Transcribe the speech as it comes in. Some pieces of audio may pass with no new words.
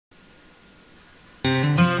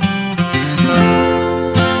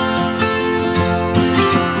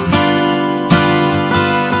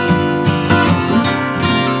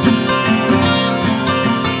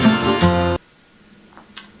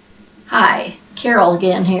Carol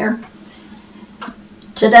again here.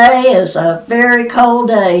 Today is a very cold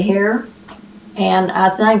day here, and I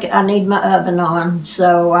think I need my oven on,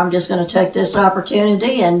 so I'm just going to take this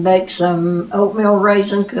opportunity and bake some oatmeal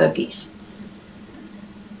raisin cookies.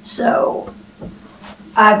 So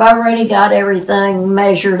I've already got everything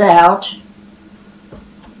measured out.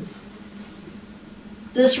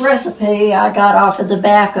 This recipe I got off of the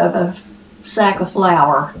back of a sack of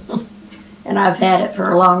flour. And I've had it for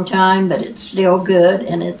a long time, but it's still good,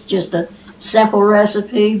 and it's just a simple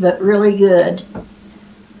recipe, but really good.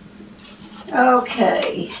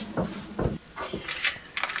 Okay,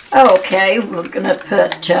 we're gonna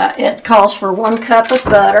put, it calls for 1 cup of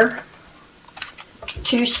butter.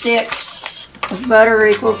 2 sticks of butter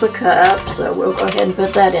equals a cup, so we'll go ahead and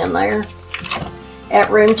put that in there at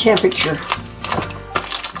room temperature.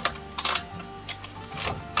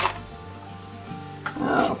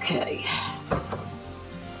 Okay.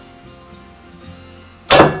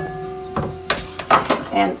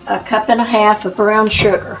 And 1.5 cups of brown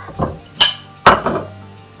sugar.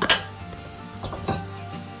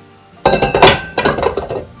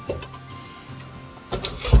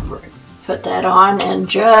 Put that on and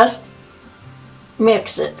just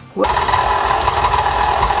mix it.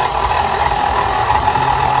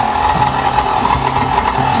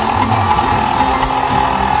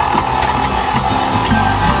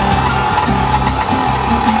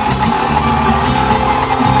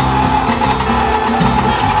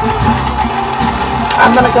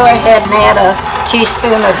 I'm going to go ahead and add a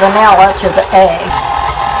teaspoon of vanilla to the egg.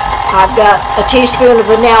 I've got a teaspoon of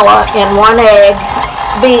vanilla in 1 egg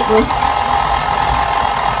beaten.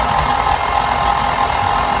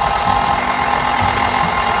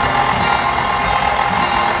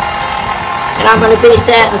 And I'm going to beat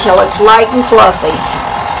that until it's light and fluffy.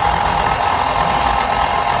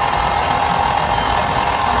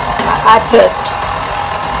 I put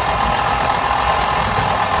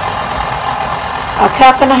 1.5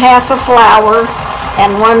 cups of flour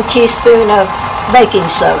and 1 teaspoon of baking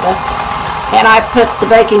soda. And I put the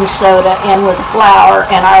baking soda in with the flour,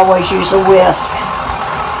 and I always use a whisk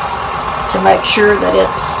to make sure that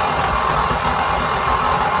it's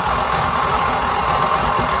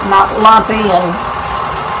not lumpy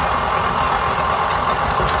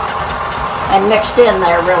and mixed in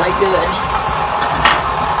there really good.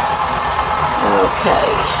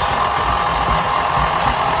 Okay.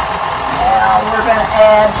 We're going to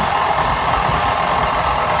add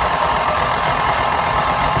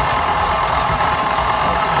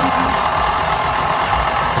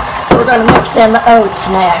we're going to mix in the oats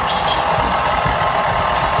next.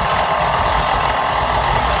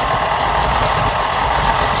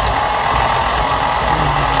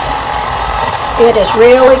 It is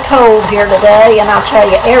really cold here today, and I'll tell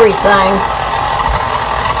you, everything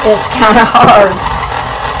is kind of hard.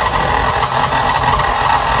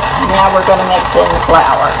 Now we're going to mix in the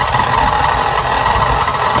flour.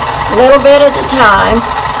 A little bit at a time.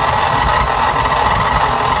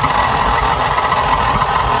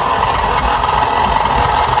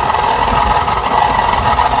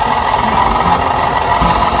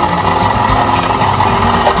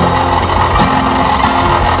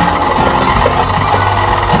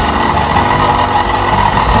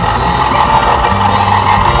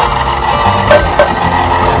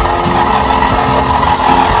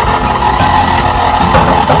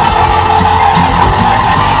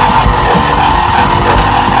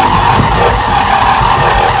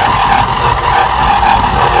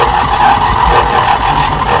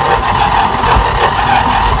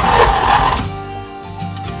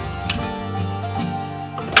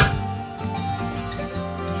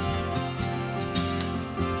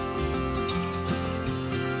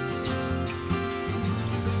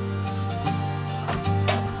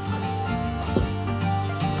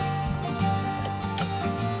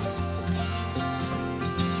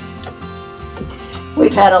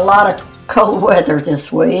 We've had a lot of cold weather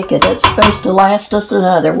this week, and it's supposed to last us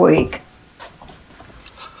another week.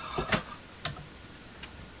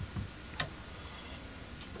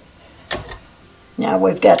 Now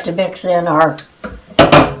we've got to mix in our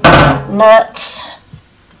nuts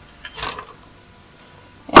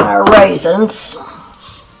and our raisins.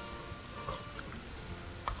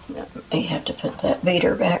 You have to put that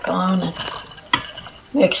beater back on and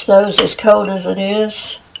mix those as cold as it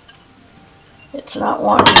is. It's not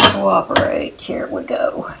wanting to cooperate. Here we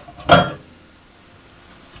go.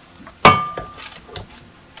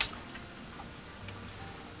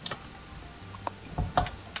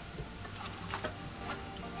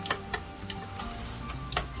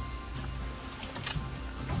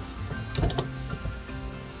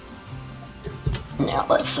 Now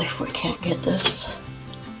let's see if we can't get this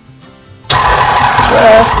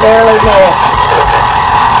just barely mixed.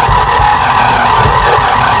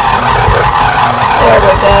 There we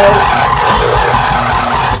go.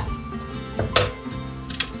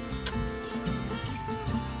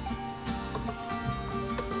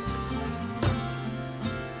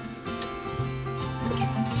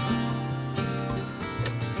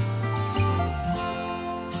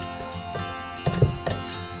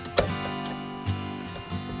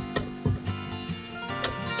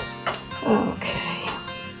 Okay.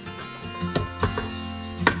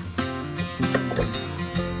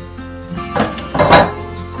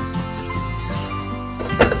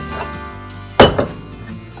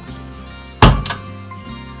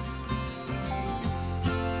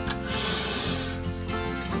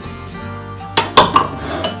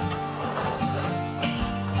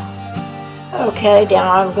 Okay,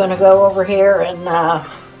 now I'm going to go over here and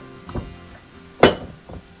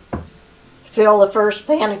fill the first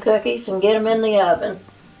pan of cookies and get them in the oven.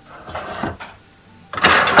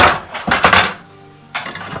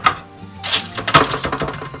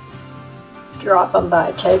 Drop them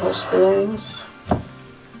by tablespoons.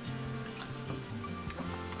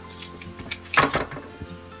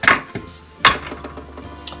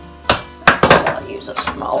 I'll use a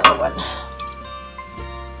smaller one.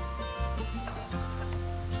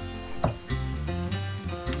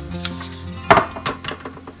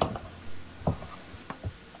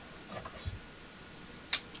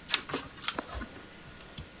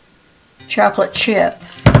 Chocolate chip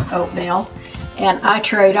oatmeal, and I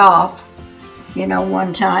trade off. You know,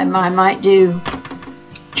 one time I might do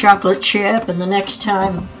chocolate chip and the next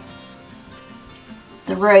time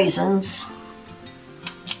the raisins,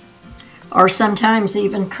 or sometimes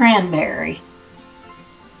even cranberry.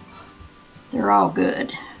 They're all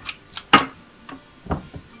good.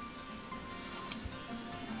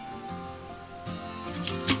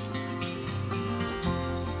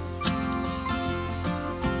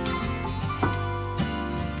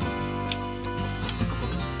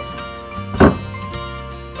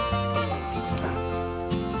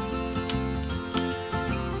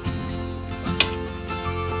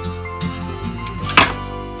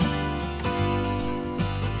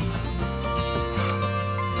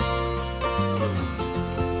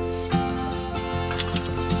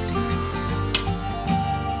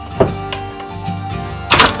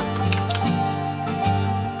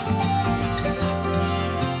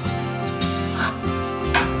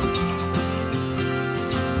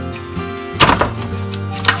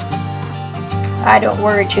 I don't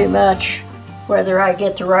worry too much whether I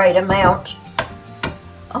get the right amount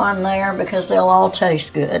on there because they'll all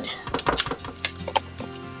taste good.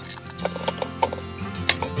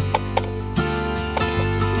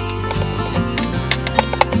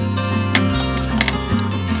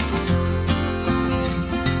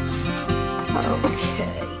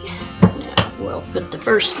 Okay, now we'll put the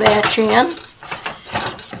first batch in.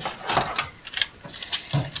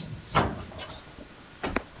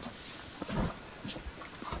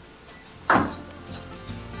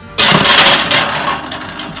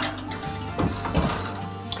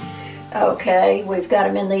 Okay, we've got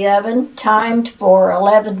them in the oven, timed for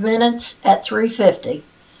 11 minutes at 350.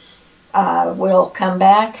 We'll come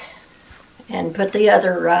back and put the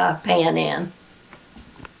other pan in.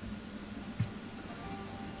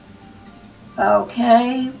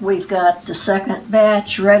 Okay, we've got the second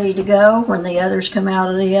batch ready to go. When the others come out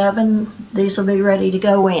of the oven, these will be ready to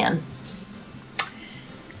go in.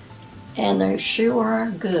 And they sure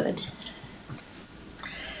are good.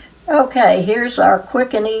 Okay, here's our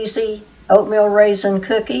quick and easy oatmeal raisin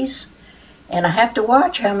cookies. And I have to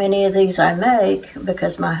watch how many of these I make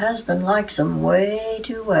because my husband likes them way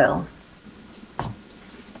too well.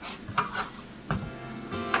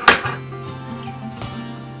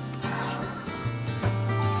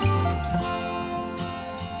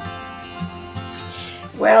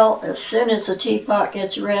 Well, as soon as the teapot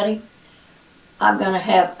gets ready, I'm going to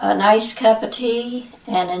have a nice cup of tea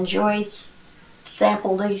and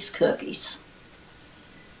sample these cookies.